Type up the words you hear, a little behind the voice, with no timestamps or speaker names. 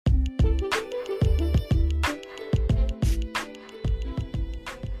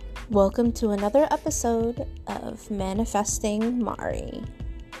Welcome to another episode of Manifesting Mari.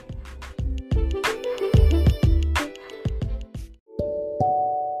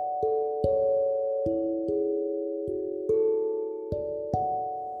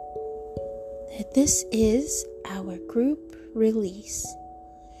 This is our group release.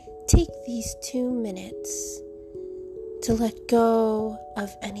 Take these 2 minutes to let go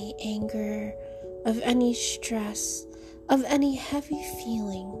of any anger, of any stress, of any heavy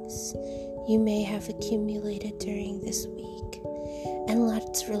feelings you may have accumulated during this week, and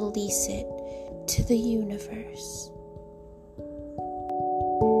let's release it to the universe.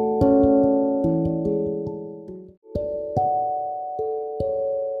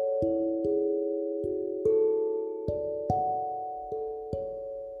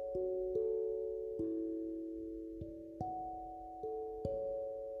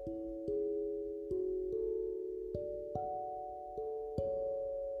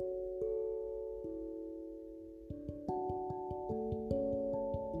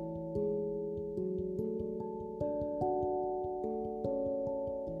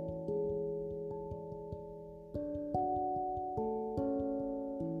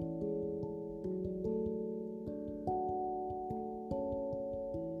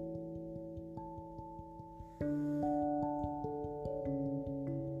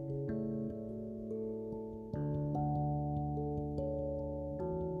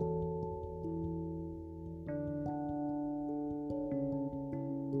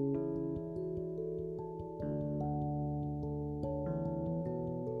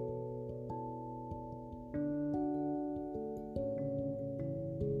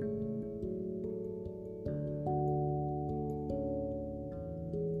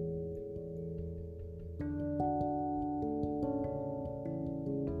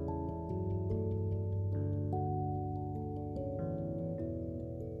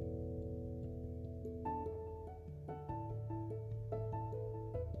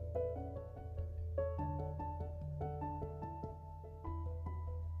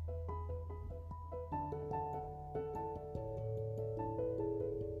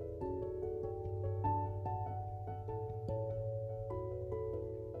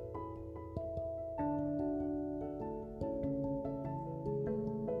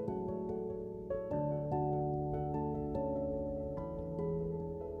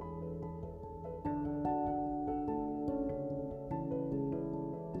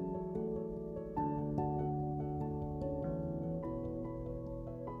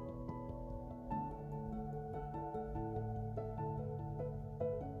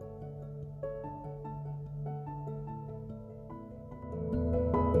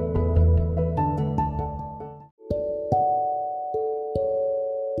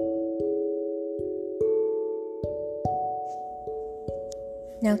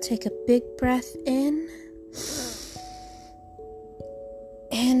 Now take a big breath in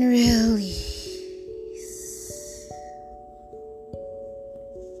and release.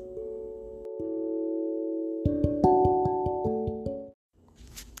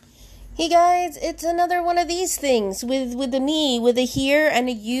 Hey guys, it's another one of these things with a me, with a here and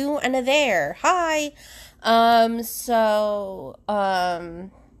a you and a there. Hi.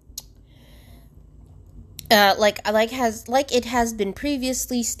 Like it has been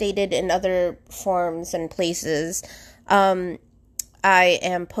previously stated in other forms and places, I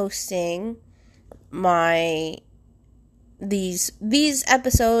am posting these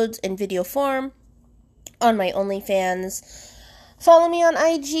episodes in video form on my OnlyFans. Follow me on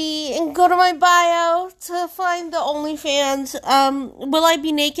IG and go to my bio to find the OnlyFans. Will I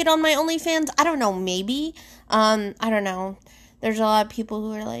be naked on my OnlyFans? I don't know, maybe. I don't know. There's a lot of people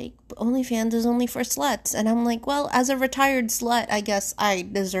who are like, OnlyFans is only for sluts. And I'm like, well, as a retired slut, I guess I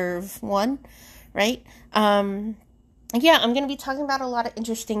deserve one, right? Yeah, I'm going to be talking about a lot of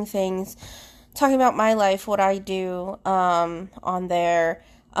interesting things. Talking about my life, what I do on there.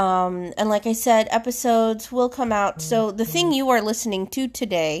 And like I said, episodes will come out. So the thing you are listening to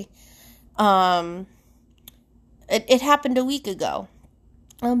today, it happened a week ago.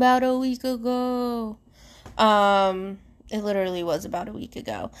 About a week ago. It literally was about a week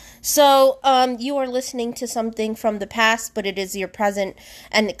ago. So, you are listening to something from the past, but it is your present,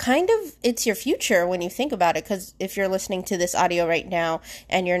 and kind of, it's your future when you think about it, because if you're listening to this audio right now,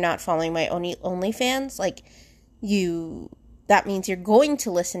 and you're not following my OnlyFans, that means you're going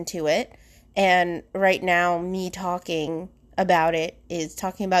to listen to it, and right now, me talking about it is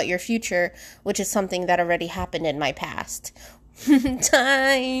talking about your future, which is something that already happened in my past.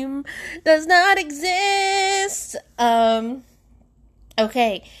 Time does not exist.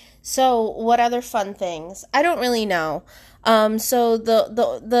 Okay, so what other fun things? I don't really know. So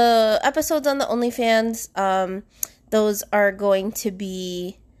the episodes on the OnlyFans, those are going to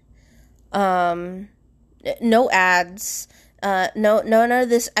be no ads, none of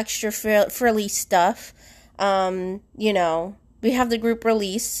this extra frilly stuff. We have the group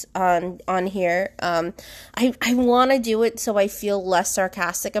release on here. I want to do it so I feel less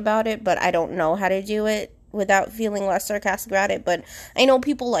sarcastic about it, but I don't know how to do it without feeling less sarcastic about it. But I know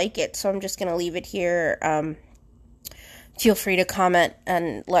people like it, so I'm just gonna leave it here. Feel free to comment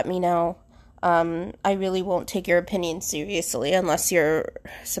and let me know. I really won't take your opinion seriously unless you're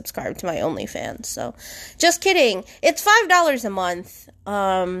subscribed to my OnlyFans. So, just kidding. It's $5 a month.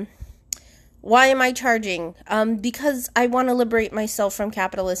 Why am I charging? Because I want to liberate myself from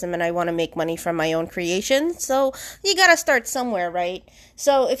capitalism and I want to make money from my own creation. So, you gotta start somewhere, right?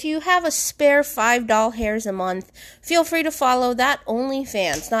 So, if you have a spare $5 hairs a month, feel free to follow that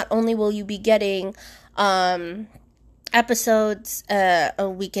OnlyFans. Not only will you be getting, episodes a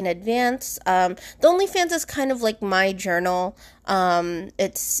week in advance. The OnlyFans is kind of like my journal.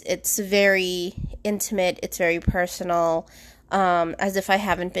 It's very intimate. It's very personal. As if I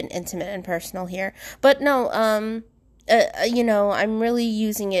haven't been intimate and personal here. But no, I'm really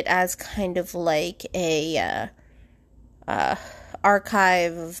using it as kind of like a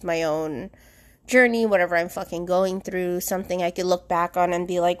archive of my own journey, whatever I'm fucking going through, something I could look back on and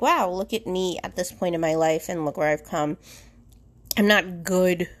be like, wow, look at me at this point in my life and look where I've come. I'm not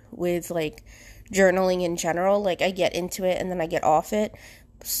good with, like, journaling in general. Like, I get into it and then I get off it.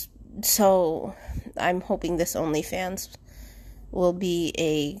 So, I'm hoping this OnlyFans will be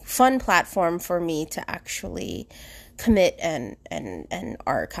a fun platform for me to actually commit and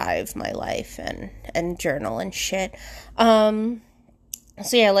archive my life and journal and shit.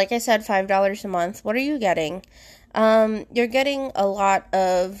 So yeah, like I said, $5 a month. What are you getting? You're getting a lot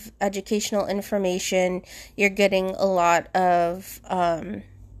of educational information. You're getting a lot of,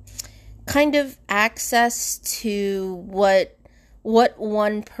 kind of access to what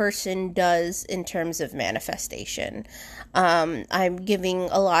one person does in terms of manifestation. I'm giving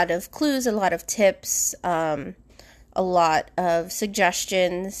a lot of clues, a lot of tips, a lot of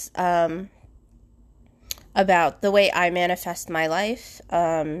suggestions, about the way I manifest my life.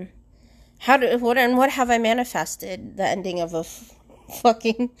 What have I manifested? The ending of a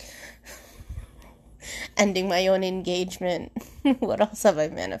fucking ending my own engagement. What else have I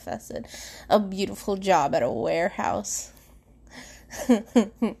manifested? A beautiful job at a warehouse.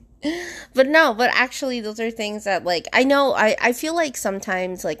 But actually those are things that, like, I know I feel like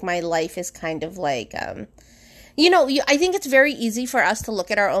sometimes, like, my life is kind of like, I think it's very easy for us to look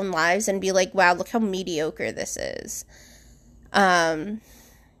at our own lives and be like, wow, look how mediocre this is.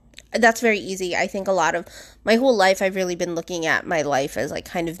 That's very easy. I think a lot of my whole life, I've really been looking at my life as, like,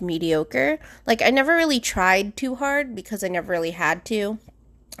 kind of mediocre. Like, I never really tried too hard because I never really had to.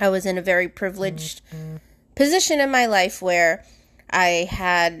 I was in a very privileged position in my life where I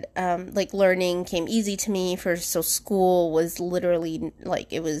had, learning came easy to me. So school was literally,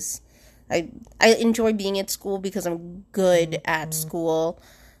 like, it was... I enjoy being at school because I'm good at school.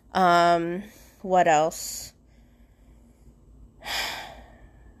 What else?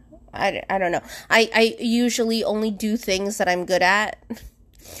 I don't know. I usually only do things that I'm good at,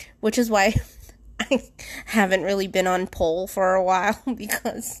 which is why I haven't really been on pole for a while,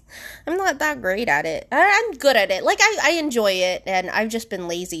 because I'm not that great at it. I'm good at it. Like, I enjoy it, and I've just been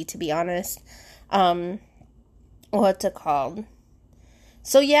lazy, to be honest. What's it called?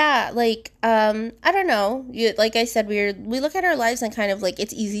 So yeah, like, I don't know. Like I said, we look at our lives and kind of, like,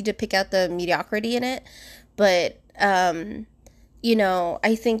 it's easy to pick out the mediocrity in it, but, I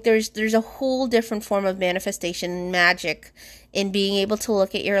think there's a whole different form of manifestation magic in being able to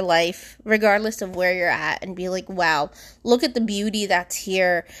look at your life, regardless of where you're at, and be like, wow, look at the beauty that's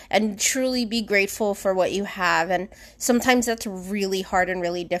here, and truly be grateful for what you have. And sometimes that's really hard and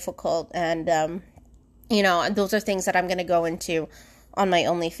really difficult, and, those are things that I'm going to go into on my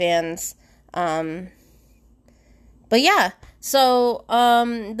OnlyFans. But yeah, so,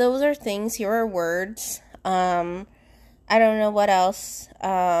 those are things. Here are words. I don't know what else,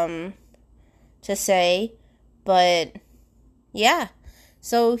 to say, but yeah.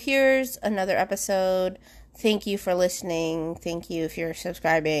 So here's another episode. Thank you for listening. Thank you if you're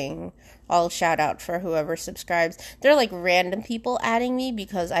subscribing. I'll shout out for whoever subscribes. There are, like, random people adding me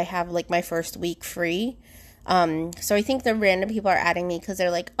because I have, like, my first week free. So I think the random people are adding me because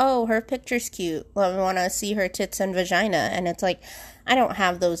they're like, oh, her picture's cute. Well, I want to see her tits and vagina. And it's like, I don't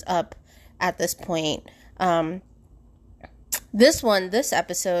have those up at this point. This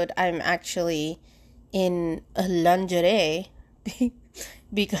episode, I'm actually in a lingerie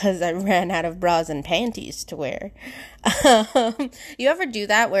because I ran out of bras and panties to wear. You ever do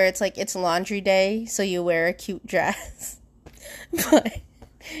that where it's like it's laundry day, so you wear a cute dress, but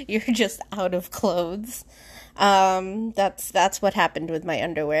you're just out of clothes? That's what happened with my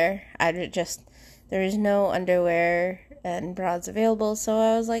underwear. There is no underwear and bras available, so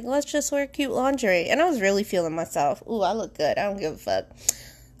I was like, let's just wear cute lingerie. And I was really feeling myself. Ooh, I look good. I don't give a fuck.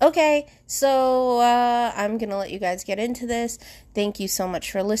 Okay, so I'm gonna let you guys get into this. Thank you so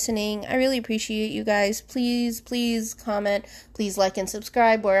much for listening. I really appreciate you guys. Please comment. Please like and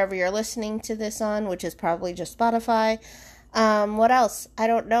subscribe wherever you're listening to this on, which is probably just Spotify. What else? I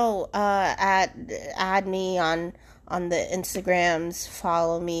don't know. Add me on the Instagrams.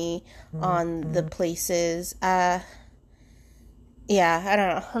 Follow me on the places. Yeah, I don't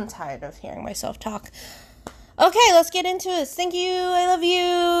know. I'm tired of hearing myself talk. Okay, let's get into this. Thank you. I love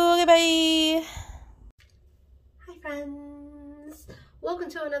you. Goodbye. Hi, friends. Welcome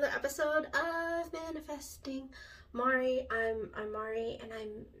to another episode of Manifesting Mari. I'm Mari, and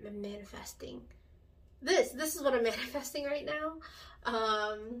I'm manifesting. This is what I'm manifesting right now.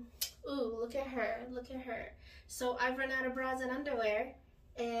 Ooh, look at her. Look at her. So I've run out of bras and underwear,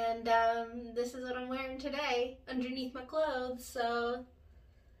 and this is what I'm wearing today underneath my clothes. So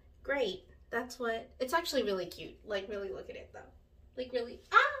great. That's what, it's actually really cute. Like, really look at it, though. Like, really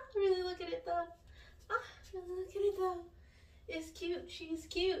look at it, though. Really look at it, though. It's cute. She's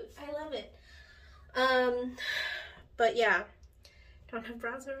cute. I love it. But yeah, don't have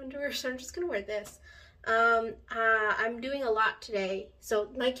bras or underwear, so I'm just gonna wear this. I'm doing a lot today, so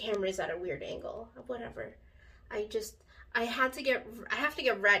my camera's at a weird angle. Whatever. I have to get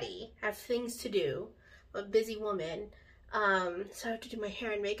ready. I have things to do. I'm a busy woman. So I have to do my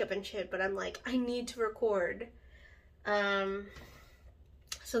hair and makeup and shit, but I'm like, I need to record.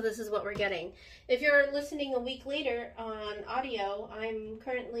 So this is what we're getting. If you're listening a week later on audio, I'm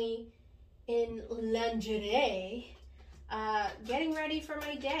currently in lingerie, getting ready for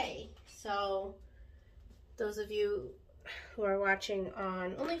my day. So those of you who are watching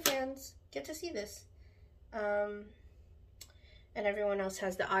on OnlyFans get to see this. And everyone else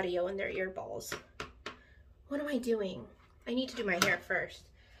has the audio in their earballs. What am I doing? I need to do my hair first.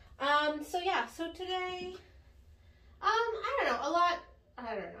 So yeah, so today, I don't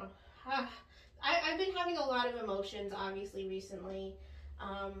know, I've been having a lot of emotions, obviously, recently.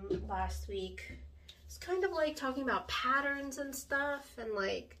 Last week, it's kind of like talking about patterns and stuff, and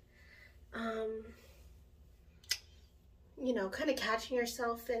like, you know, kind of catching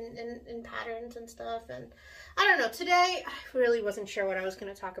yourself in patterns and stuff, and I don't know, today, I really wasn't sure what I was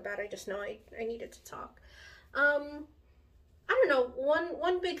going to talk about. I just know I needed to talk. I don't know,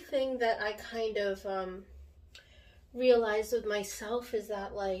 one big thing that I kind of realized with myself is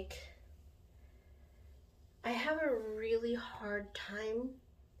that, like, I have a really hard time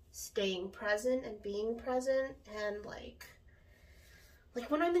staying present and being present, and like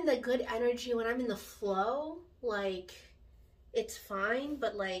when I'm in the good energy, when I'm in the flow, like, it's fine,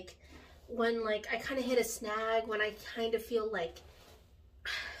 but like when like I kind of hit a snag, when I kind of feel like,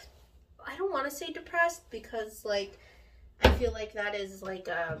 I don't want to say depressed, because like I feel like that is like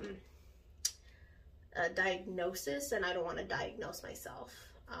a diagnosis, and I don't want to diagnose myself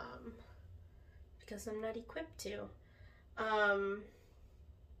because I'm not equipped to.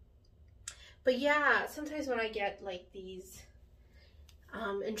 But yeah, sometimes when I get like these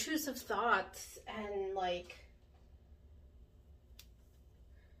intrusive thoughts, and like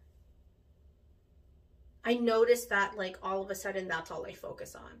I notice that like all of a sudden that's all I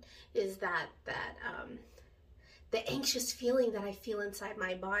focus on, is that the anxious feeling that I feel inside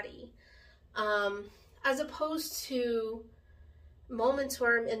my body, as opposed to moments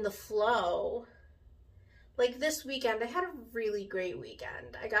where I'm in the flow. Like this weekend, I had a really great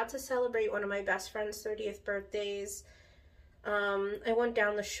weekend. I got to celebrate one of my best friend's 30th birthdays. I went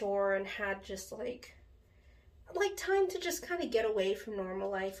down the shore and had just like time to just kind of get away from normal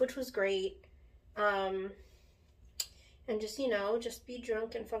life, which was great. And just, you know, just be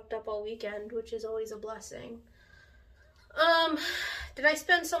drunk and fucked up all weekend, which is always a blessing. Did I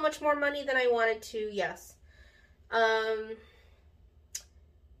spend so much more money than I wanted to? Yes.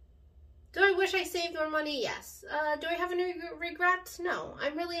 Do I wish I saved more money? Yes. Do I have any regrets? No.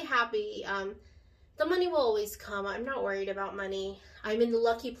 I'm really happy. The money will always come. I'm not worried about money. I'm in the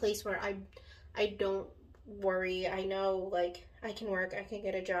lucky place where I don't worry. I know, like, I can work, I can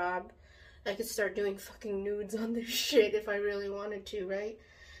get a job. I could start doing fucking nudes on this shit if I really wanted to, right?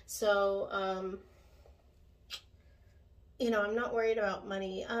 So, you know, I'm not worried about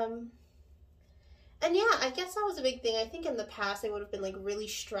money. And yeah, I guess that was a big thing. I think in the past I would have been like really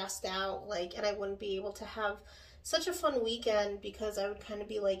stressed out, like, and I wouldn't be able to have such a fun weekend because I would kind of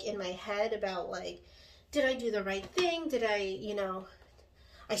be like in my head about like, did I do the right thing? Did I, you know,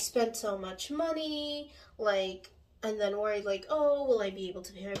 I spent so much money, like, and then worried like, oh, will I be able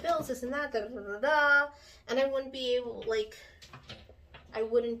to pay my bills, this and that, da da da da, and I wouldn't be able, like, I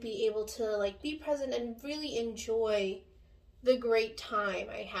wouldn't be able to like be present and really enjoy the great time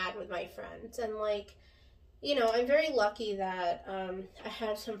I had with my friends. And like, you know, I'm very lucky that I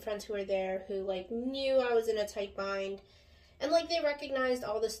had some friends who were there who like knew I was in a tight bind, and like they recognized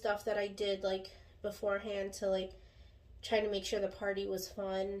all the stuff that I did like beforehand to like try to make sure the party was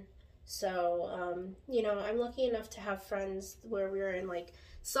fun. So you know, I'm lucky enough to have friends where we're in like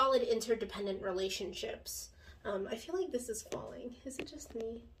solid interdependent relationships. I feel like this is falling. Is it just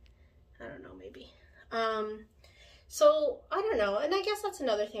me? I don't know, maybe. So, I don't know. And I guess that's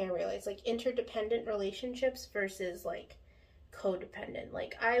another thing I realized, like interdependent relationships versus like codependent.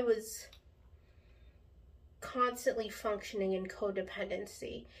 Like I was constantly functioning in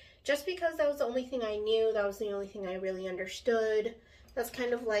codependency just because that was the only thing I knew. That was the only thing I really understood. That's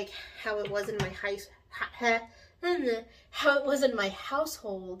kind of like how it was in my how it was in my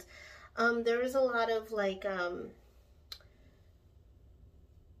household. There was a lot of like,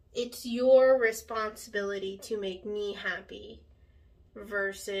 it's your responsibility to make me happy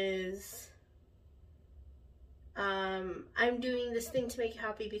versus I'm doing this thing to make you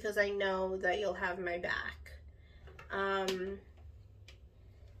happy because I know that you'll have my back.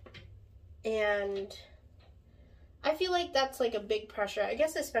 And I feel like that's like a big pressure. I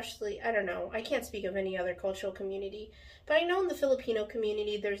guess especially, I don't know, I can't speak of any other cultural community, but I know in the Filipino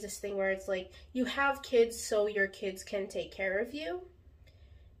community there's this thing where it's like you have kids so your kids can take care of you.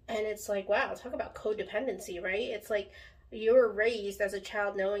 And it's like, wow, talk about codependency, right? It's like you're raised as a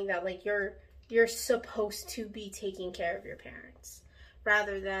child knowing that like you're supposed to be taking care of your parents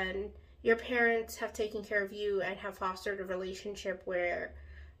rather than your parents have taken care of you and have fostered a relationship where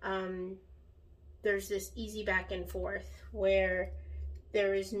there's this easy back and forth where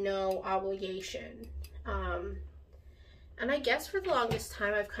there is no obligation. And I guess for the longest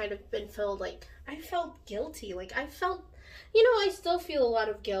time I've kind of been I felt guilty. Like I felt, you know, I still feel a lot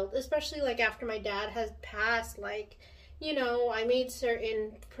of guilt, especially like after my dad has passed. Like, you know, I made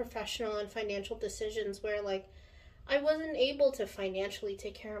certain professional and financial decisions where like I wasn't able to financially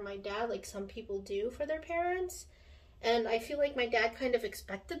take care of my dad like some people do for their parents. And I feel like my dad kind of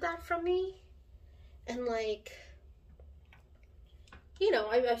expected that from me. And like, you know,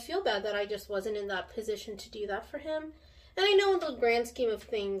 I feel bad that I just wasn't in that position to do that for him. And I know in the grand scheme of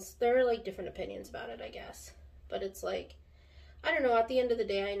things, there are like different opinions about it, I guess. But it's like, I don't know, at the end of the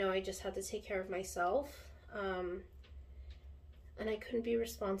day, I know I just had to take care of myself. And I couldn't be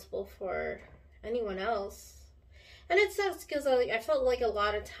responsible for anyone else. And it sucks because I felt like a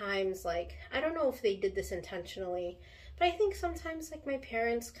lot of times, like, I don't know if they did this intentionally, but I think sometimes like my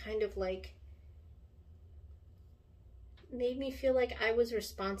parents kind of like made me feel like I was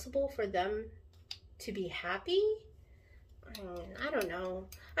responsible for them to be happy. I don't know.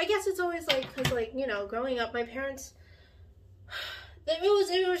 I guess it's always like, because like, you know, growing up, my parents,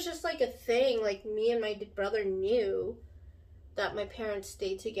 it was just like a thing. Like me and my brother knew that my parents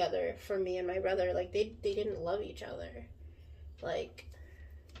stayed together for me and my brother. Like they didn't love each other. Like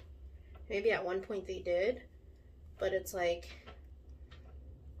maybe at one point they did, but it's like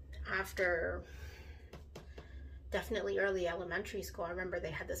after definitely early elementary school, I remember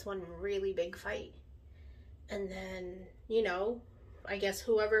they had this one really big fight. And then, you know, I guess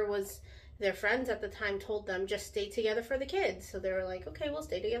whoever was their friends at the time told them just stay together for the kids. So they were like, okay, we'll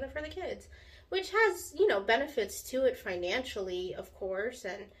stay together for the kids. Which has, you know, benefits to it financially, of course,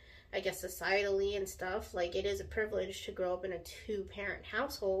 and I guess societally and stuff. Like, it is a privilege to grow up in a two-parent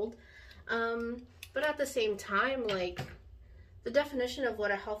household. But at the same time, like, the definition of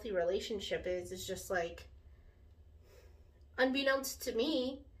what a healthy relationship is just like, unbeknownst to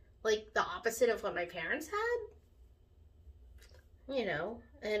me, like the opposite of what my parents had, you know.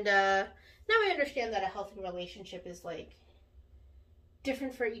 And now I understand that a healthy relationship is like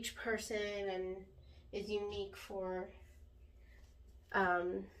different for each person and is unique for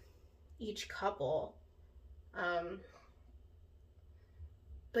each couple.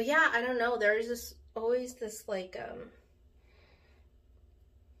 But yeah, I don't know, there is always this like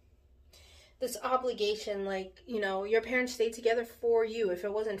this obligation, like, you know, your parents stayed together for you. If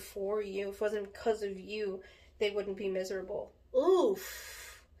it wasn't for you, if it wasn't because of you, they wouldn't be miserable.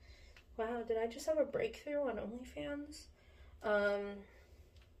 Oof. Wow, did I just have a breakthrough on OnlyFans?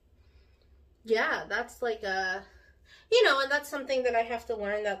 Yeah, that's like a, you know, and that's something that I have to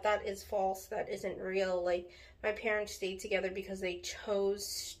learn, that is false, that isn't real. Like, my parents stayed together because they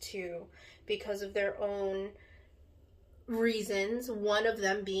chose to, because of their own reasons, one of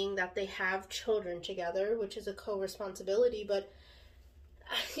them being that they have children together, which is a co-responsibility, but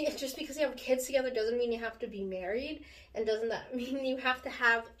just because you have kids together doesn't mean you have to be married, and doesn't that mean you have to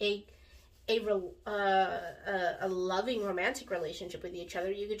have a loving romantic relationship with each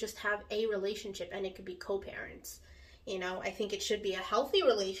other. You could just have a relationship, and it could be co-parents. You know, I think it should be a healthy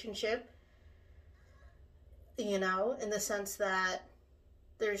relationship, you know, in the sense that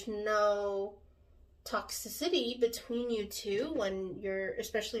there's no toxicity between you two when you're,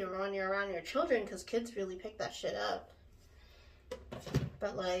 especially when you're around your children, because kids really pick that shit up.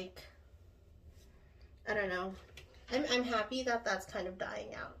 But, like, I don't know. I'm happy that that's kind of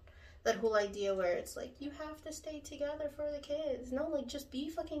dying out. That whole idea where it's like, you have to stay together for the kids. No, like, just be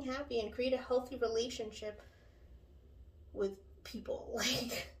fucking happy and create a healthy relationship with people.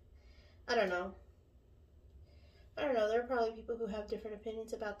 Like, I don't know. There are probably people who have different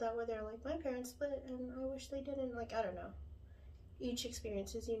opinions about that, where they're like, my parents split and I wish they didn't. Like, I don't know. Each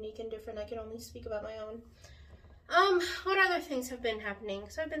experience is unique and different. I can only speak about my own. What other things have been happening?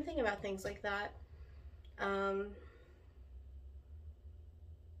 So I've been thinking about things like that.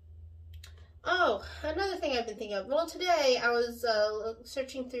 Oh, another thing I've been thinking of. Well, today I was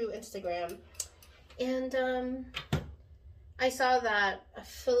searching through Instagram, and I saw that a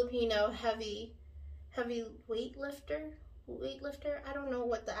Filipino heavy weightlifter, I don't know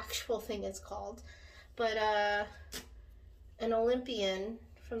what the actual thing is called, but an Olympian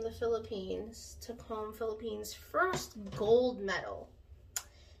from the Philippines took home Philippines' first gold medal.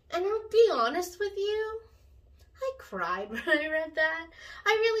 And I'll be honest with you, I cried when I read that. I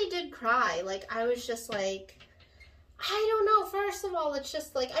really did cry. Like, I was just like, I don't know. First of all, it's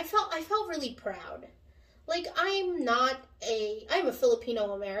just like, I felt really proud. Like, I'm a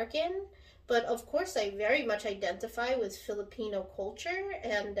Filipino American, but of course I very much identify with Filipino culture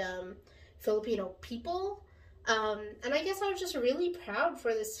and Filipino people. And I guess I was just really proud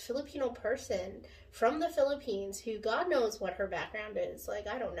for this Filipino person from the Philippines who, God knows what her background is. Like,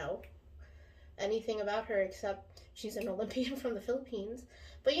 I don't know anything about her except she's an Olympian from the Philippines.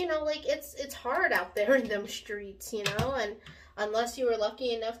 But, you know, like, it's hard out there in them streets, you know, and unless you were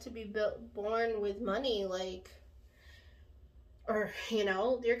lucky enough to be born with money, like, or, you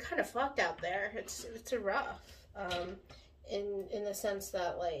know, you're kind of fucked out there. It's a rough, in the sense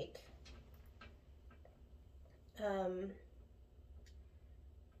that, like,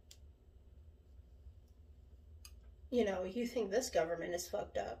 you know, you think this government is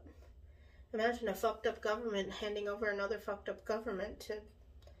fucked up. Imagine a fucked up government handing over another fucked up government to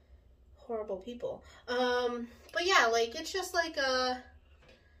horrible people. But yeah, like, it's just like, you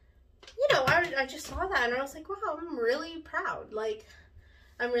know, I just saw that and I was like, wow, I'm really proud. Like,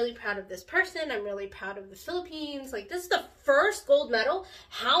 I'm really proud of this person. I'm really proud of the Philippines. Like, this is the first gold medal.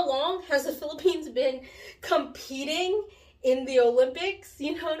 How long has the Philippines been competing in the Olympics?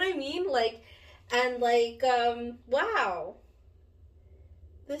 You know what I mean? Like, and like, wow.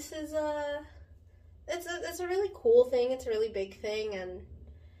 This is it's a really cool thing. It's a really big thing, and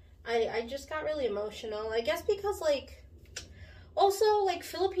I just got really emotional. I guess because, like, also, like,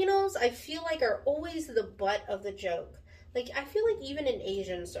 Filipinos, I feel like, are always the butt of the joke. Like, I feel like even in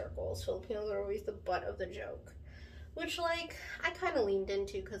Asian circles, Filipinos are always the butt of the joke. Which, like, I kind of leaned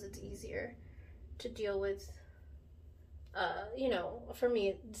into because it's easier to deal with. You know, for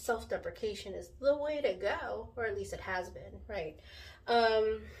me, self-deprecation is the way to go. Or at least it has been, right?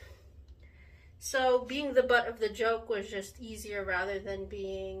 So being the butt of the joke was just easier rather than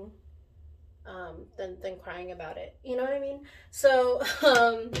being, than crying about it. You know what I mean? So,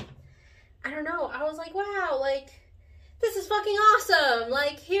 I don't know. I was like, wow, like, this is fucking awesome.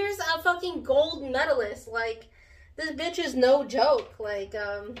 Like, here's a fucking gold medalist. Like, this bitch is no joke. Like,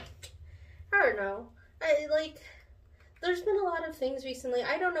 I don't know. There's been a lot of things recently.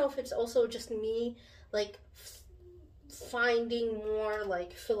 I don't know if it's also just me, like, finding more,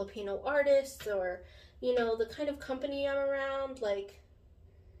 like, Filipino artists or, you know, the kind of company I'm around. Like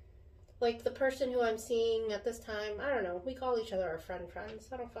the person who I'm seeing at this time, I don't know. We call each other our friends.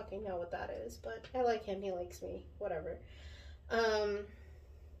 I don't fucking know what that is, but I like him. He likes me. Whatever.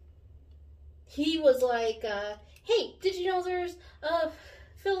 He was like, hey, did you know there's a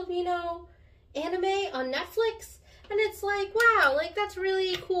Filipino anime on Netflix? And it's like, wow, like, that's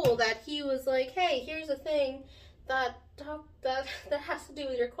really cool that he was like, hey, here's a thing that has to do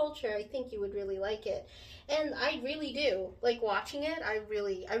with your culture. I think you would really like it. And I really do. Like, watching it, I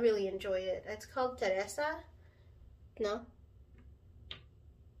really enjoy it. It's called Teresa. No?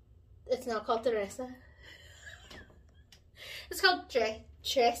 It's not called Teresa. It's called Trese.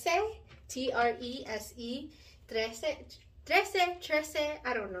 Trese. Trese.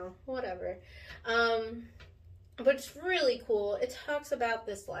 I don't know. Whatever. but it's really cool. It talks about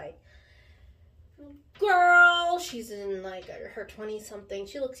this, like, girl, she's in, like, her 20-something,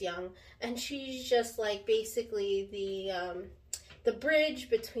 she looks young, and she's just, like, basically the bridge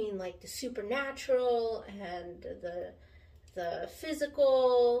between, like, the supernatural and the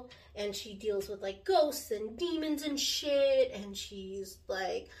physical, and she deals with, like, ghosts and demons and shit, and she's,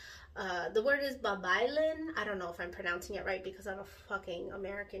 like, the word is Babailin. I don't know if I'm pronouncing it right because I'm a fucking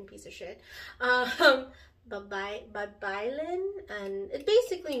American piece of shit. Babailin, and it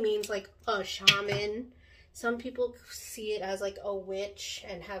basically means, like, a shaman. Some people see it as, like, a witch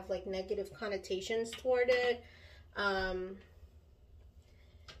and have, like, negative connotations toward it.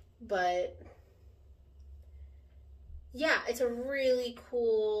 But yeah, it's a really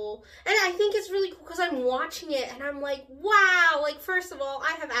cool, and I think it's really cool because I'm watching it and I'm like, wow, like, first of all,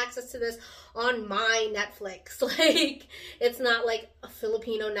 I have access to this on my Netflix. Like, it's not like a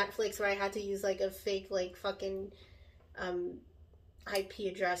Filipino Netflix where I had to use, like, a fake, like, fucking IP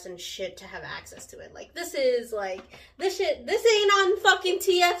address and shit to have access to it. Like, this is, like, this shit, this ain't on fucking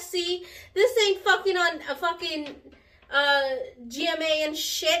TFC, this ain't fucking on a fucking GMA and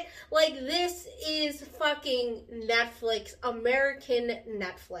shit. Like, this is fucking Netflix, American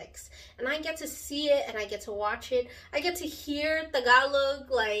Netflix, and I get to see it and I get to watch it. I get to hear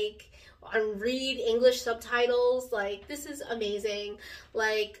Tagalog, like, and read English subtitles. Like, this is amazing.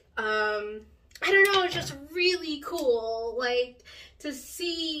 Like, I don't know, it's just really cool, like, to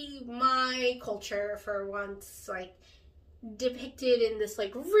see my culture for once, like, depicted in this,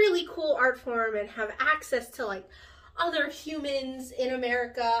 like, really cool art form and have access to, like, other humans in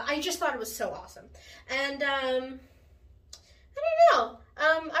America. I just thought it was so awesome. And, I don't know.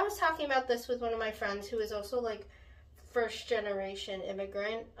 I was talking about this with one of my friends who is also, like, first-generation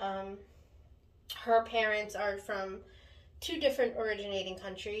immigrant. Her parents are from 2 different originating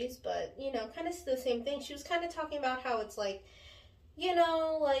countries, but, you know, kind of the same thing. She was kind of talking about how it's, like, you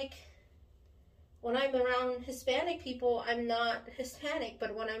know, like, when I'm around Hispanic people, I'm not Hispanic,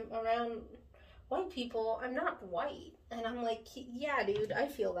 but when I'm around white people, I'm not white. And I'm like, yeah, dude, I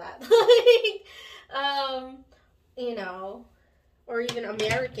feel that. Like, you know, or even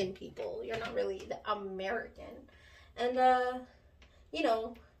American people, you're not really American. And, you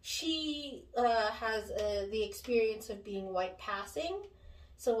know, she has the experience of being white passing,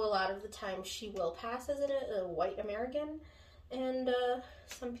 so a lot of the time she will pass as a white American, and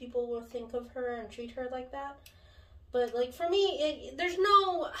some people will think of her and treat her like that. But, like, for me,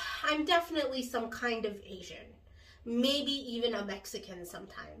 I'm definitely some kind of Asian. Maybe even a Mexican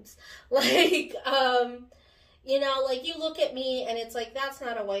sometimes. Like, you know, like, you look at me and it's like, that's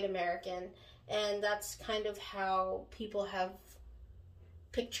not a white American. And that's kind of how people have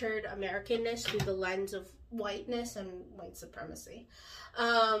pictured Americanness through the lens of whiteness and white supremacy.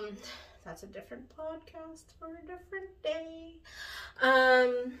 That's a different podcast for a different day.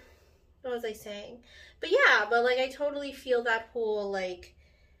 What was I saying? But yeah, but, like, I totally feel that whole, like,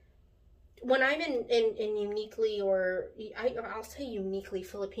 when I'm in uniquely, or I'll say uniquely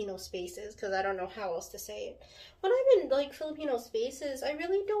Filipino spaces, because I don't know how else to say it. When I'm in, like, Filipino spaces, I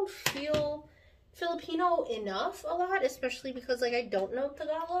really don't feel Filipino enough a lot, especially because, like, I don't know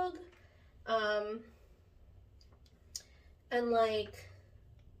Tagalog. And, like,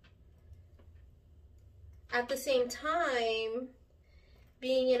 at the same time,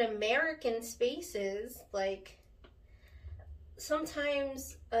 being in American spaces, like,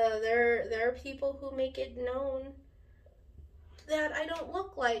 sometimes there are people who make it known that I don't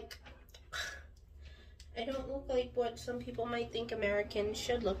look like what some people might think Americans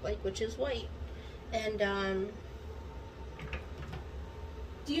should look like, which is white. And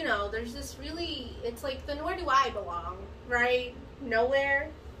you know, there's this really, it's like, then where do I belong, right?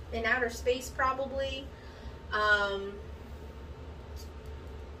 Nowhere, in outer space probably.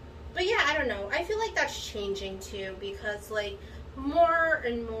 But yeah, I don't know. I feel like that's changing too, because, like, more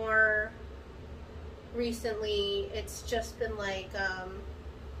and more recently, it's just been like,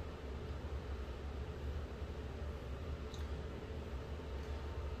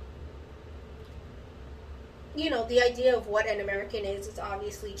 you know, the idea of what an American is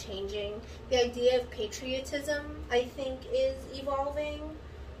obviously changing. The idea of patriotism, I think, is evolving.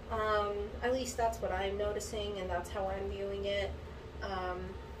 At least that's what I'm noticing, and that's how I'm viewing it.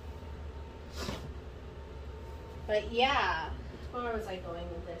 But yeah, where was I going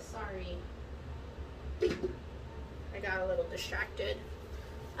with this? Sorry. I got a little distracted.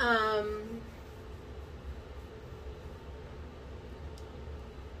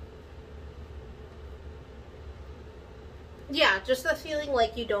 Yeah, just the feeling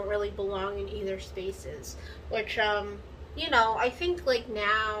like you don't really belong in either spaces, which, you know, I think, like,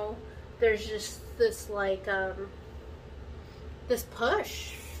 now there's just this, like, this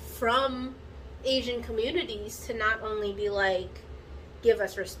push from Asian communities to not only be like, give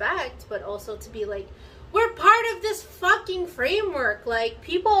us respect, but also to be like, we're part of this fucking framework. Like,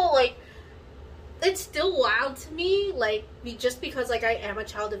 people, like, it's still wild to me, like, just because, like, I am a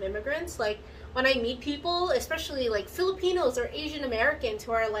child of immigrants, like, when I meet people, especially, like, Filipinos or Asian Americans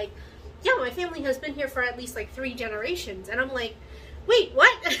who are like, yeah, my family has been here for at least, like, 3 generations, and I'm like, wait,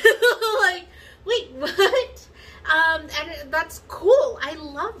 what? Like, wait, what? And that's cool. I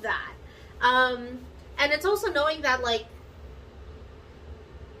love that. And it's also knowing that, like,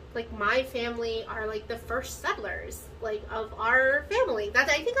 my family are, like, the first settlers, like, of our family. I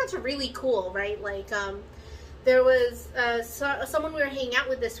think that's really cool, right? Like, there was, someone we were hanging out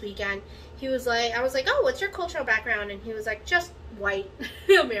with this weekend. He was like, I was like, oh, what's your cultural background? And he was like, just white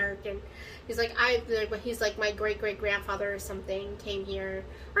American. He's like, my great-great-grandfather or something came here,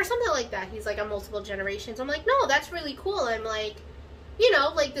 or something like that. He's like, I'm multiple generations. I'm like, no, that's really cool. I'm like, you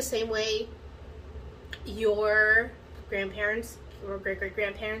know, like, the same way your grandparents or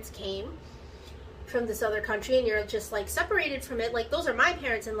great-great-grandparents came from this other country, and you're just, like, separated from it. Like, those are my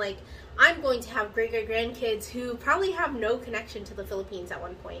parents, and, like, I'm going to have great-great-grandkids who probably have no connection to the Philippines at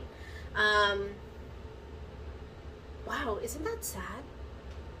one point. Wow, isn't that sad?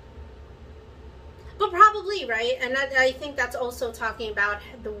 But probably, right? And I think that's also talking about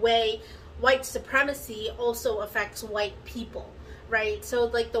the way white supremacy also affects white people, right? So,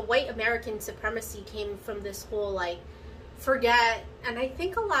 like, the white American supremacy came from this whole, like, forget, and I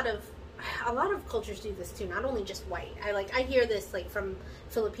think a lot of cultures do this too, not only just white. I hear this, like, from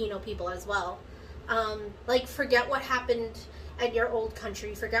Filipino people as well. Like, forget what happened at your old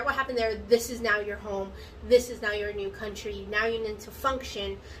country, forget what happened there, this is now your home, this is now your new country, now you need to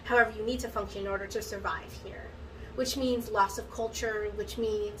function however you need to function in order to survive here. Which means loss of culture, which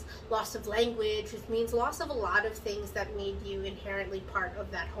means loss of language, which means loss of a lot of things that made you inherently part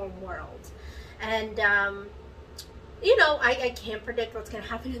of that home world. And, you know, I can't predict what's going to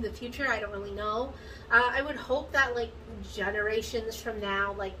happen in the future. I don't really know. I would hope that, like, generations from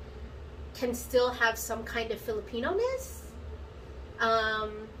now, like, can still have some kind of Filipino-ness,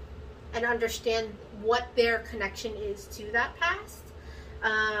 and understand what their connection is to that past.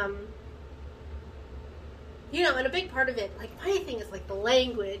 You know, and a big part of it, like, my thing is, like, the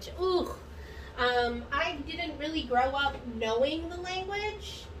language. Ooh. I didn't really grow up knowing the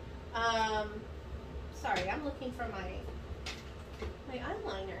language. Sorry, I'm looking for my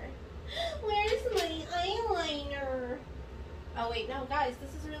eyeliner. Where's my eyeliner? Oh, wait, no, guys,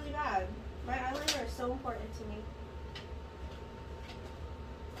 this is really bad. My eyeliner is so important to me.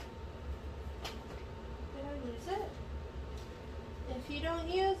 Did I lose it? If you don't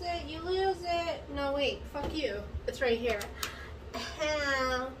use it, you lose it. No, wait, fuck you. It's right here.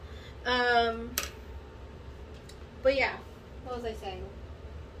 But yeah, what was I saying?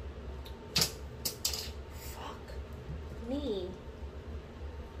 Me.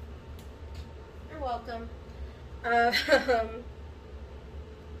 You're welcome.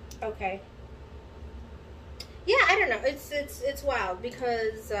 Okay. Yeah, I don't know. It's wild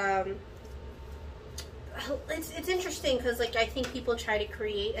because it's interesting because, like, I think people try to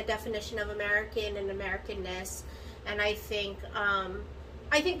create a definition of American and Americanness, and I think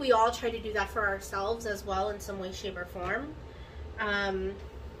we all try to do that for ourselves as well in some way, shape, or form.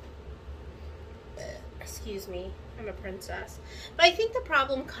 Excuse me. I'm a princess. But I think the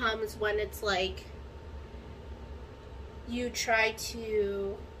problem comes when it's like you try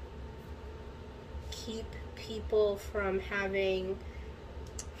to keep people from having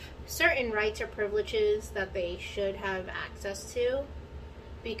certain rights or privileges that they should have access to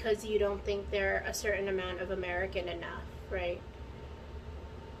because you don't think they're a certain amount of American enough, right?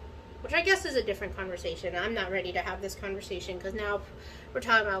 Which I guess is a different conversation. I'm not ready to have this conversation because now we're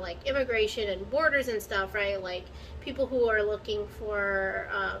talking about, like, immigration and borders and stuff, right? Like, people who are looking for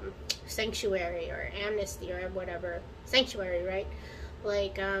sanctuary or amnesty or whatever. Sanctuary, right?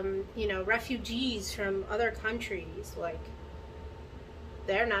 Like, you know, refugees from other countries. Like,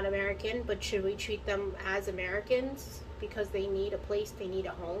 they're not American, but should we treat them as Americans because they need a place, they need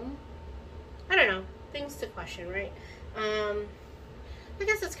a home? I don't know. Things to question, right? I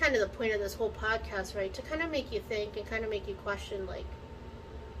guess that's kind of the point of this whole podcast, right? To kind of make you think and kind of make you question, like,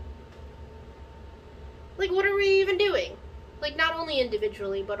 what are we even doing? Like, not only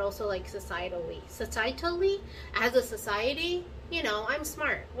individually, but also, like, societally. Societally? As a society? You know, I'm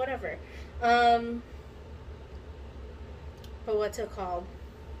smart. Whatever. But what's it called?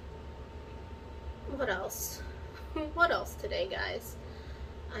 What else? What else today, guys?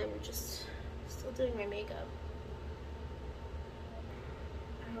 I'm just still doing my makeup.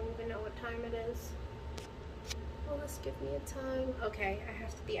 I don't even know what time it is. Will this give me a time? Okay, I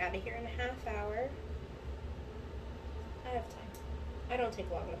have to be out of here in a half hour. I have time. I don't take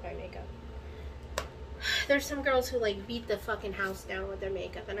long with my makeup. There's some girls who, like, beat the fucking house down with their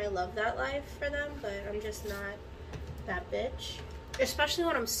makeup, and I love that life for them, but I'm just not that bitch. Especially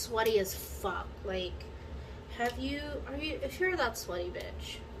when I'm sweaty as fuck. Like, if you're that sweaty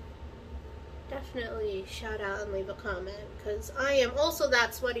bitch, definitely shout out and leave a comment, because I am also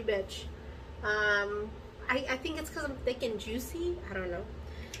that sweaty bitch. I think it's because I'm thick and juicy. I don't know.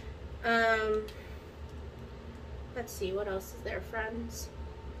 Let's see, what else is there, friends?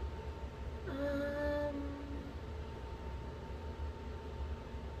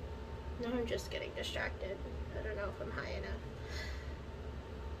 No, I'm just getting distracted. I don't know if I'm high enough.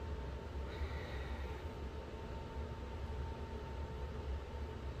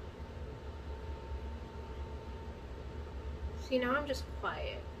 See, now I'm just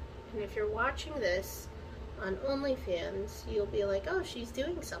quiet. And if you're watching this on OnlyFans, you'll be like, oh, she's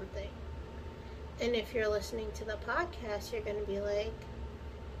doing something. And if you're listening to the podcast, you're gonna be like,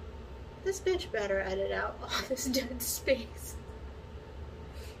 this bitch better edit out all this dead space.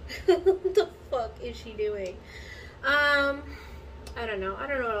 What the fuck is she doing? I don't know. I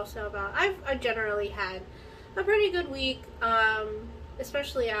don't know what else to know about. I've generally had a pretty good week,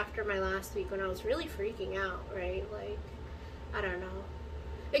 especially after my last week when I was really freaking out, right? Like, I don't know.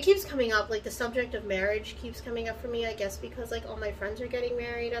 It keeps coming up, like, the subject of marriage keeps coming up for me, I guess, because, like, all my friends are getting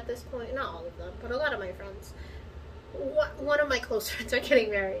married at this point. Not all of them, but a lot of my friends. One of my close friends are getting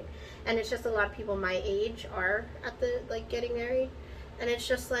married. And it's just a lot of people my age are at the, like, getting married. And it's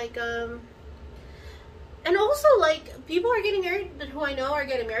just, like, and also, like, people are getting married who I know are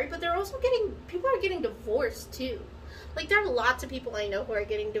getting married, but they're also people are getting divorced, too. Like, there are lots of people I know who are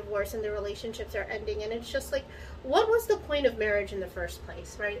getting divorced and their relationships are ending, and it's just like, what was the point of marriage in the first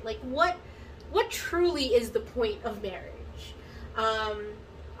place, right? Like, what truly is the point of marriage?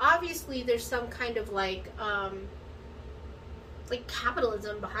 Obviously, there's some kind of, like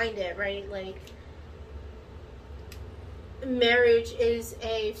capitalism behind it, right? Like, marriage is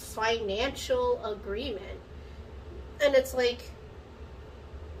a financial agreement. And it's like,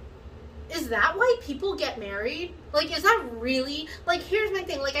 is that why people get married? Like, is that really, like, here's my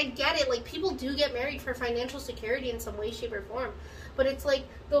thing, like, I get it, like, people do get married for financial security in some way, shape, or form, but it's like,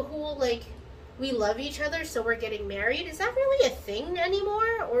 the whole, like, we love each other, so we're getting married, is that really a thing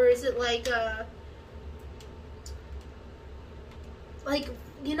anymore? Or is it like,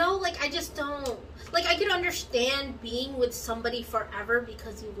 you know, like, I just don't, like, I can understand being with somebody forever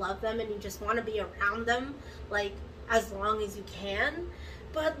because you love them and you just want to be around them, like, as long as you can,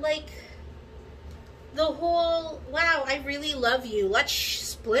 but, like, the whole, wow, I really love you, let's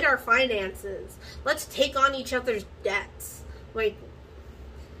split our finances, let's take on each other's debts, like,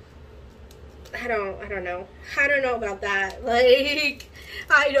 I don't know about that, like,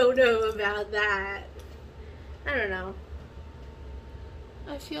 I don't know about that, I don't know,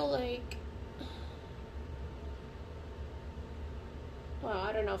 I feel like, well,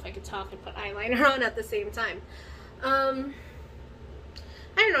 I don't know if I could talk and put eyeliner on at the same time,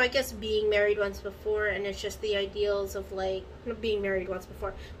 I don't know, I guess being married once before, and it's just the ideals of, like, being married once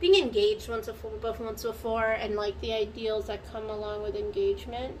before, being engaged once before, and, like, the ideals that come along with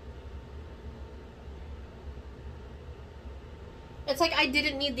engagement. It's like, I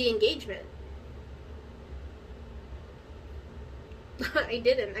didn't need the engagement. I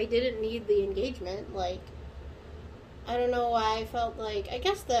didn't need the engagement, like, I don't know why I felt like, I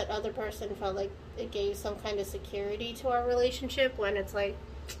guess that other person felt like it gave some kind of security to our relationship, when it's like,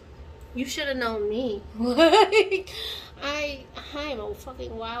 you should have known me. Like, I'm a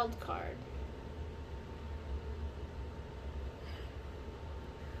fucking wild card.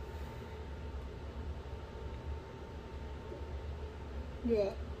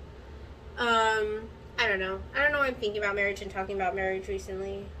 Yeah. I don't know. I don't know why I'm thinking about marriage and talking about marriage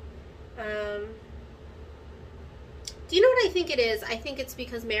recently. Do you know what I think it is? I think it's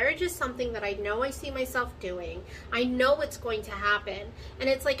because marriage is something that I know I see myself doing. I know it's going to happen. And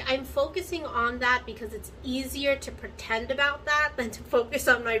it's like I'm focusing on that because it's easier to pretend about that than to focus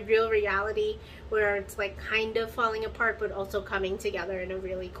on my real reality, where it's like kind of falling apart but also coming together in a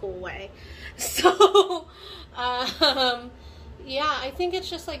really cool way. So, yeah, I think it's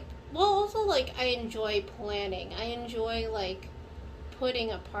just like, well, also like I enjoy planning. I enjoy like putting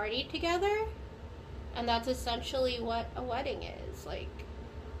a party together. And that's essentially what a wedding is. Like,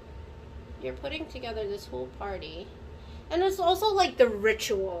 you're putting together this whole party. And it's also, like, the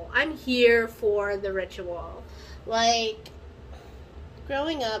ritual. I'm here for the ritual. Like,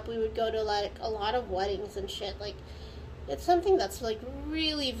 growing up, we would go to, like, a lot of weddings and shit. Like, It's something that's like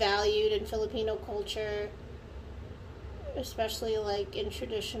really valued in Filipino culture, especially like in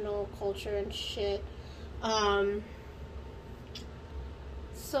traditional culture and shit. Um,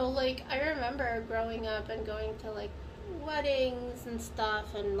 so like I remember growing up and going to like weddings and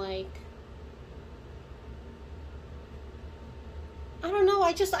stuff, and like I don't know,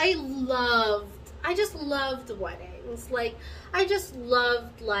 I just loved weddings. Like I just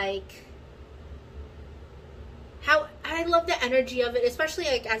loved like how I love the energy of it, especially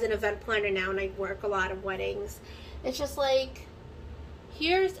like as an event planner now, and I work a lot of weddings. It's just like,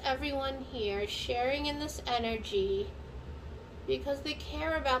 here's everyone here sharing in this energy because they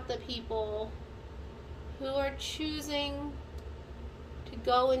care about the people who are choosing to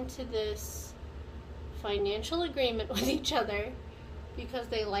go into this financial agreement with each other because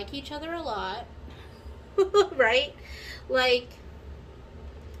they like each other a lot. Right? Like,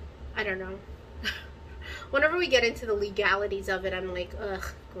 I don't know. Whenever we get into the legalities of it, I'm like,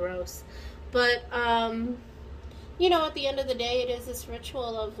 ugh, gross. But, you know, at the end of the day, it is this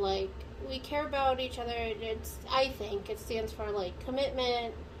ritual of, like, we care about each other. I think it stands for, like,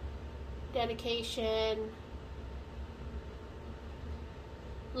 commitment, dedication,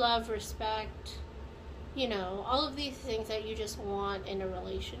 love, respect, you know, all of these things that you just want in a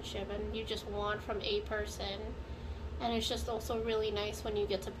relationship and you just want from a person. And it's just also really nice when you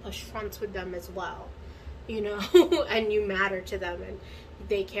get to push fronts with them as well, you know, and you matter to them and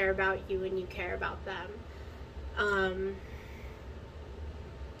they care about you and you care about them.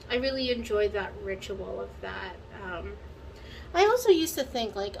 I really enjoyed that ritual of that. I also used to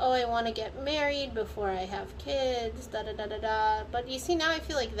think like, oh, I want to get married before I have kids, da da da da da. But you see, now I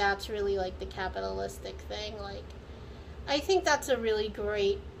feel like that's really like the capitalistic thing. Like, I think that's a really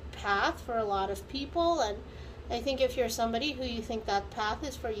great path for a lot of people, and I think if you're somebody who you think that path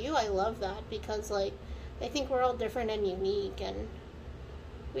is for you, I love that, because like I think we're all different and unique, and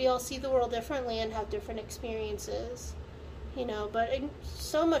we all see the world differently and have different experiences, you know. But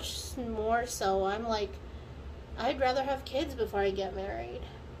so much more so, I'm like, I'd rather have kids before I get married.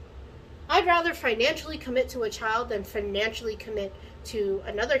 I'd rather financially commit to a child than financially commit to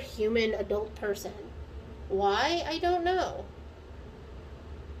another human adult person. Why? I don't know.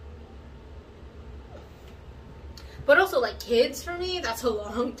 But also, like, kids for me, that's a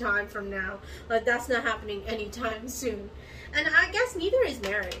long time from now. Like, that's not happening anytime soon. And I guess neither is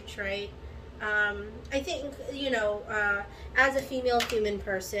marriage, right? I think, you know, as a female human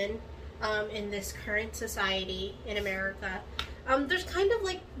person, in this current society in America, there's kind of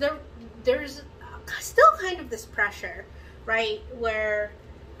like, there's still kind of this pressure, right? Where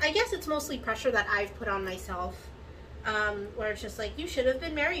I guess it's mostly pressure that I've put on myself, where it's just like, you should have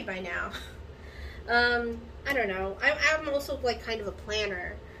been married by now. I don't know. I'm also like kind of a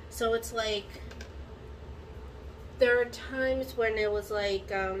planner, so it's like there are times when it was like,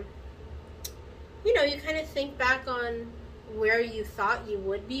 you know, you kind of think back on where you thought you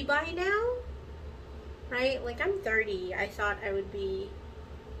would be by now, right? Like, I'm 30. I thought I would be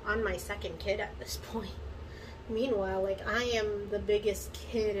on my second kid at this point. Meanwhile, like, I am the biggest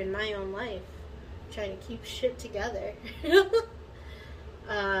kid in my own life, trying to keep shit together.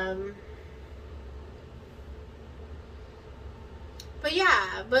 But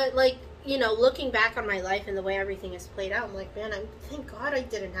yeah, but like, you know, looking back on my life and the way everything has played out, I'm like, man, thank God I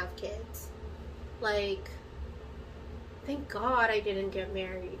didn't have kids. Like, thank God I didn't get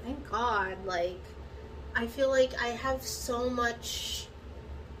married. Thank God. Like, I feel like I have so much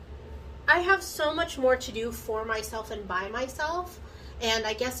more to do for myself and by myself. And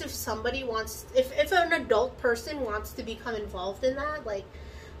I guess if an adult person wants to become involved in that, like,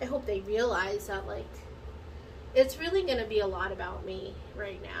 I hope they realize that, like, it's really going to be a lot about me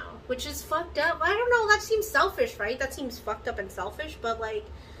right now, which is fucked up. I don't know, that seems selfish, right? That seems fucked up and selfish, but, like,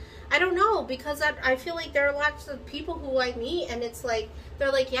 I don't know, because I feel like there are lots of people who I meet, and it's like,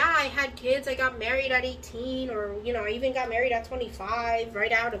 they're like, yeah, I had kids, I got married at 18, or, you know, I even got married at 25,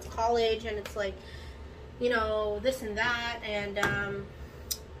 right out of college, and it's like, you know, this and that, and,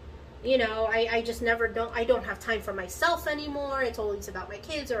 you know, I just I don't have time for myself anymore. It's always about my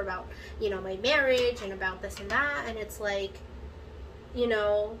kids, or about, you know, my marriage, and about this and that, and it's like, you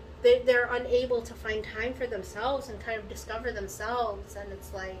know, they're unable to find time for themselves and kind of discover themselves, and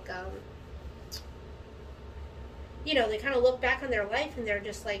it's like, you know, they kind of look back on their life and they're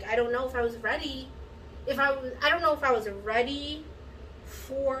just like, I don't know if I was ready. I don't know if I was ready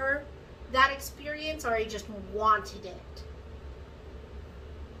for that experience, or I just wanted it.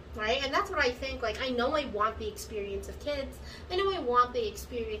 Right? And that's what I think. Like, I know I want the experience of kids. I know I want the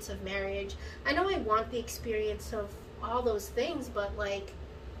experience of marriage. I know I want the experience of all those things, but, like,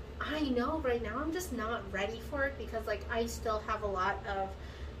 I know right now I'm just not ready for it because, like, I still have a lot of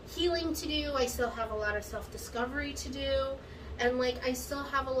healing to do. I still have a lot of self-discovery to do. And, like, I still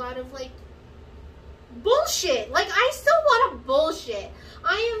have a lot of, like, bullshit. Like, I still want to bullshit.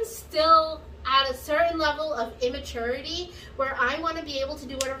 I am still at a certain level of immaturity where I want to be able to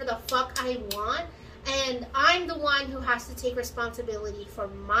do whatever the fuck I want. And I'm the one who has to take responsibility for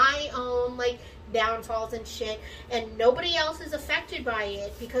my own, like, downfalls and shit. And nobody else is affected by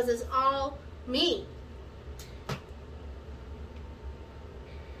it because it's all me.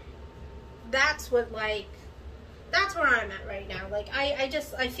 That's what, like, that's where I'm at right now. Like, I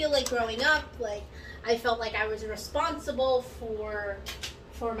feel like growing up, like, I felt like I was responsible for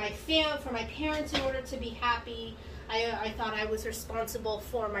my parents in order to be happy. I thought I was responsible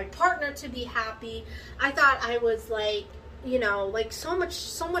for my partner to be happy. I thought I was, like, you know, like, so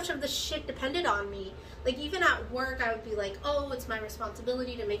much of the shit depended on me. Like, even at work, I would be like, oh, it's my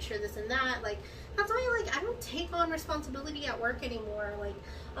responsibility to make sure this and that. Like, that's why, like, I don't take on responsibility at work anymore. Like,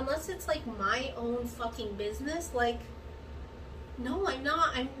 unless it's, like, my own fucking business, like, no, I'm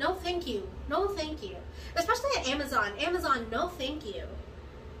not. No, thank you. No, thank you. Especially at Amazon. Amazon, no, thank you.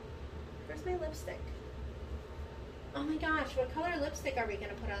 Where's my lipstick? Oh my gosh, what color lipstick are we going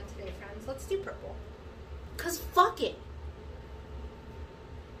to put on today, friends? Let's do purple. Because fuck it.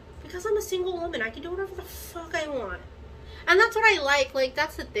 Because I'm a single woman, I can do whatever the fuck I want. And that's what I like. Like,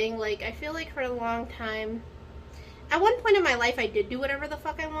 that's the thing. Like, I feel like for a long time, at one point in my life, I did do whatever the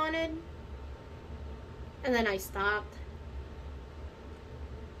fuck I wanted. And then I stopped.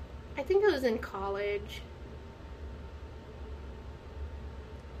 I think I was in college.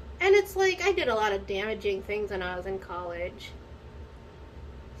 And it's like, I did a lot of damaging things when I was in college.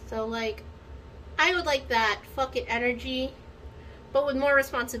 So, like, I would like that fuck it energy, but with more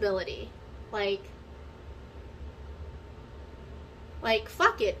responsibility. Like,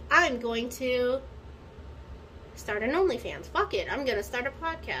 fuck it, I'm going to start an OnlyFans. Fuck it, I'm gonna start a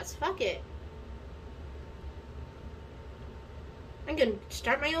podcast. Fuck it. I'm gonna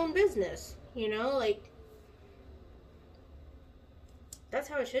start my own business, you know, like, that's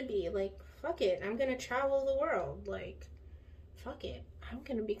how it should be. Like, fuck it, I'm gonna travel the world. Like, fuck it, I'm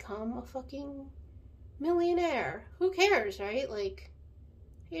gonna become a fucking millionaire. Who cares, right? Like,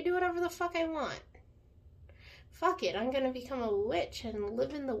 I do whatever the fuck I want. Fuck it, I'm gonna become a witch and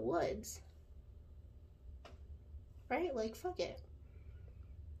live in the woods. Right? Like, fuck it.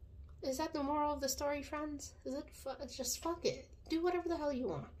 Is that the moral of the story, friends? Is it? It's just fuck it. Do whatever the hell you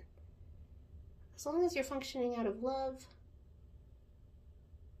want. As long as you're functioning out of love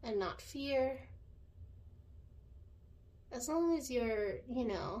and not fear. As long as you're, you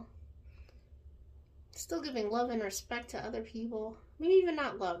know, still giving love and respect to other people. Maybe even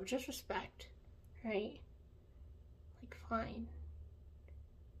not love, just respect. Right? Like, fine.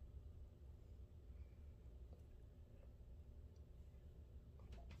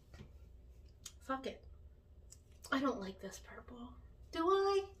 Fuck it. I don't like this purple. Do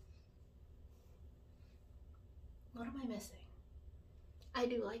I? What am I missing? I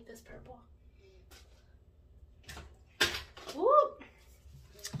do like this purple. Whoop.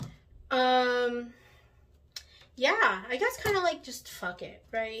 Yeah, I guess kind of like just fuck it,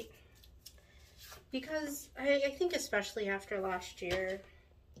 right? Because I think especially after last year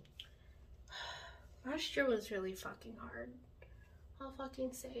was really fucking hard. I'll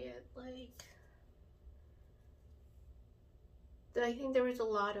fucking say it, like, I think there was a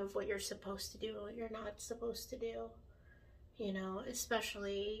lot of what you're supposed to do, what you're not supposed to do, you know,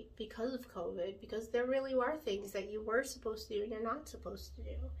 especially because of COVID, because there really were things that you were supposed to do and you're not supposed to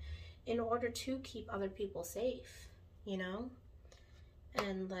do in order to keep other people safe, you know?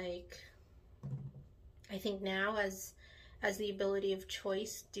 And, like, I think now as the ability of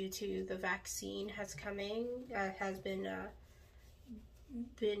choice due to the vaccine has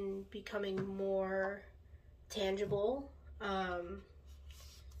been becoming more tangible,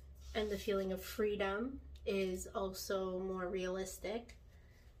 and the feeling of freedom is also more realistic.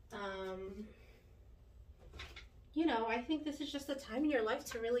 You know, I think this is just a time in your life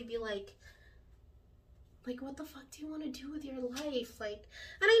to really be like, what the fuck do you want to do with your life? Like,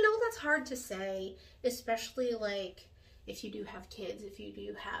 and I know that's hard to say, especially, like, if you do have kids, if you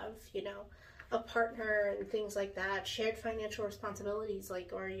do have, you know, a partner and things like that, shared financial responsibilities,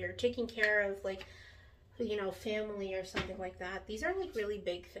 like, or you're taking care of, like, you know, family or something like that. These are, like, really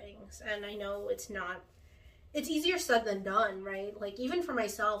big things. And I know it's easier said than done, right? Like, even for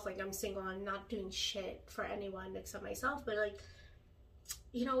myself, like, I'm single, I'm not doing shit for anyone except myself, but, like,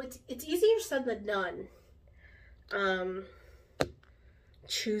 you know, it's easier said than done.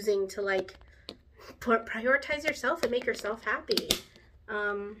 Choosing to, like, prioritize yourself and make yourself happy.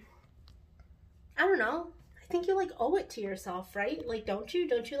 I don't know. I think you, like, owe it to yourself, right? Like, don't you?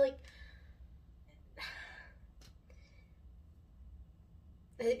 Don't you, like...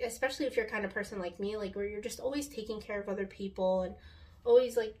 Especially if you're kind of person like me, like, where you're just always taking care of other people and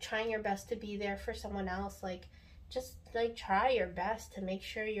always, like, trying your best to be there for someone else. Like, just, like, try your best to make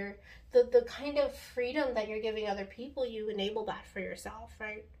sure you're... The kind of freedom that you're giving other people, you enable that for yourself,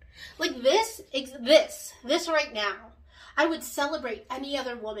 right? Like, this right now, I would celebrate any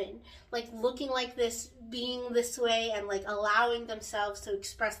other woman, like, looking like this, being this way, and, like, allowing themselves to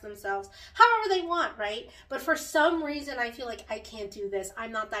express themselves however they want, right? But for some reason, I feel like I can't do this.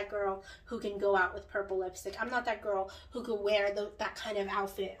 I'm not that girl who can go out with purple lipstick. I'm not that girl who can wear that kind of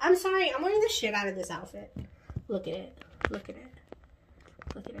outfit. I'm sorry, I'm wearing the shit out of this outfit. Look at it. Look at it.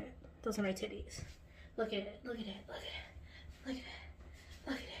 Look at it. Those are my titties. Look at it. Look at it. Look at it. Look at it.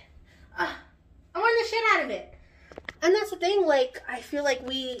 Look at it. I'm wearing the shit out of it. And that's the thing, like, I feel like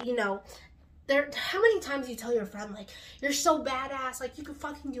we, you know, how many times you tell your friend, like, you're so badass, like, you can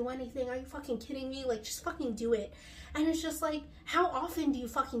fucking do anything, are you fucking kidding me? Like, just fucking do it. And it's just like, how often do you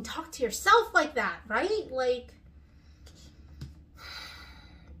fucking talk to yourself like that, right? Like,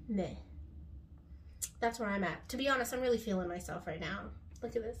 meh. That's where I'm at. To be honest, I'm really feeling myself right now.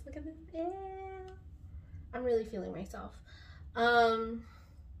 Look at this, look at this. Yeah. I'm really feeling myself.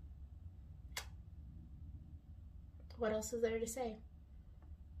 What else is there to say?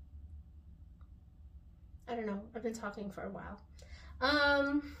 I don't know. I've been talking for a while.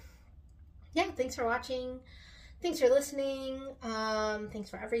 Yeah, thanks for watching. Thanks for listening. Thanks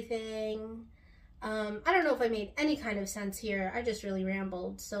for everything. I don't know if I made any kind of sense here. I just really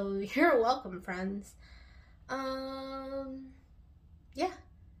rambled. So you're welcome, friends. Yeah.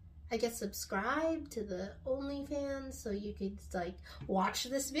 I guess subscribe to the OnlyFans so you could, like, watch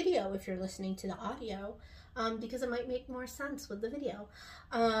this video if you're listening to the audio. Because it might make more sense with the video.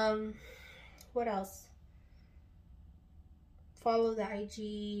 What else? Follow the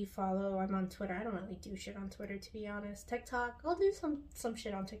IG, I'm on Twitter. I don't really do shit on Twitter, to be honest. TikTok, I'll do some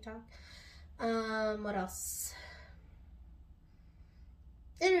shit on TikTok. What else?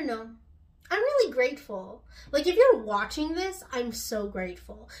 I don't know. I'm really grateful. Like, if you're watching this, I'm so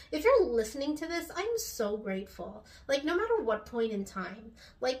grateful. If you're listening to this, I'm so grateful. Like, no matter what point in time.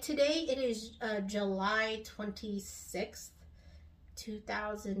 Like, today it is July 26th,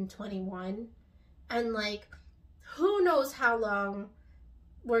 2021. And, like, who knows how long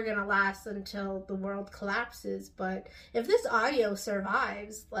we're gonna last until the world collapses. But if this audio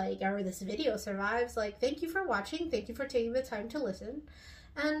survives, like, or this video survives, like, thank you for watching. Thank you for taking the time to listen.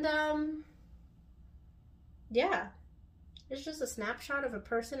 And, yeah, it's just a snapshot of a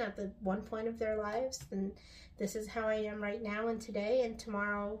person at the one point of their lives, and this is how I am right now and today, and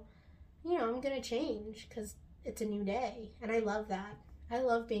tomorrow, you know, I'm gonna change, because it's a new day, and I love that. I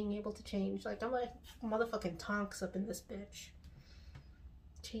love being able to change. Like, I'm like motherfucking Tonks up in this bitch.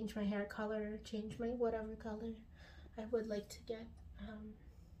 Change my hair color, change my whatever color. I would like to get,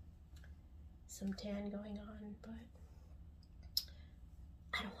 some tan going on, but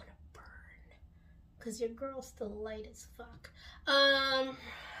I don't want to burn. Because your girl's still light as fuck. I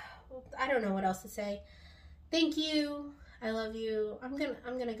don't know what else to say. Thank you. I love you. I'm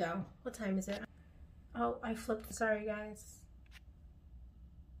gonna go. What time is it? Oh, I flipped. Sorry, guys.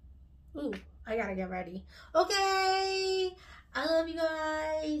 Ooh, I gotta get ready. Okay. I love you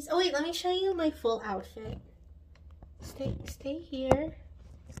guys. Oh, wait, let me show you my full outfit. Stay here.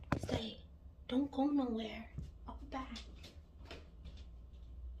 Stay. Don't go nowhere. I'll be back.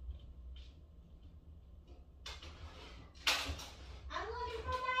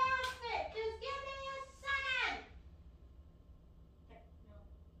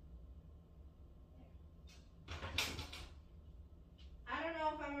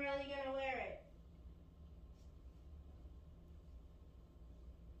 I'm really gonna wear it.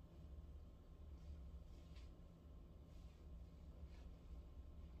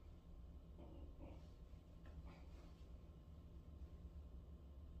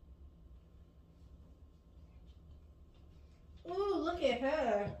 Ooh, look at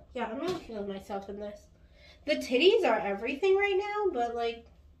her. Yeah, I'm really feeling myself in this. The titties are everything right now, but, like,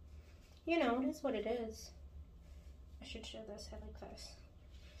 you know, it is what it is. I should show this. I like this.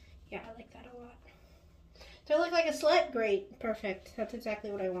 Yeah, I like that a lot. Do I look like a slut? Great. Perfect. That's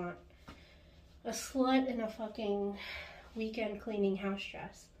exactly what I want. A slut in a fucking weekend cleaning house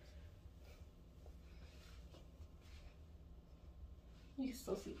dress. You can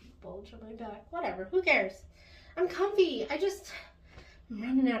still see the bulge on my back. Whatever. Who cares? I'm comfy. I'm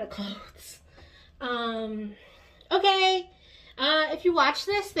running out of clothes. Okay. If you watch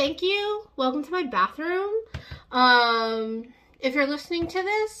this, thank you. Welcome to my bathroom. if you're listening to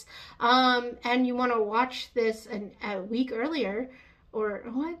this, and you want to watch this a week earlier, or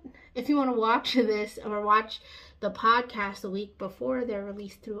what? If you want to watch this or watch the podcast a week before they're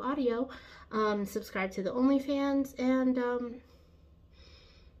released through audio, subscribe to the OnlyFans, and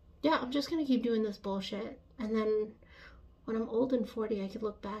yeah, I'm just gonna keep doing this bullshit, and then when I'm old and 40, I could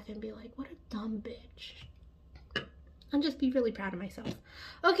look back and be like, what a dumb bitch. I'll just be really proud of myself.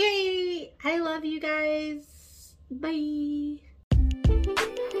 Okay, I love you guys. Bye.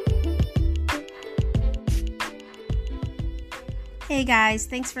 Hey guys,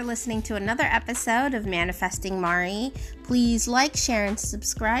 thanks for listening to another episode of Manifesting Mari. Please like, share, and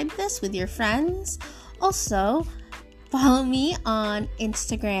subscribe this with your friends. Also, follow me on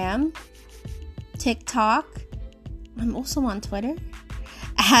Instagram, TikTok. I'm also on Twitter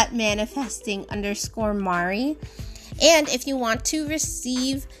at manifesting_Mari. And if you want to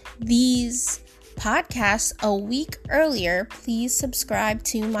receive these podcasts a week earlier, please subscribe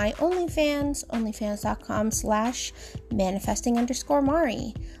to my OnlyFans,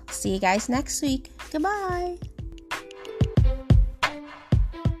 onlyfans.com/manifesting_Mari. I'll see you guys next week. Goodbye.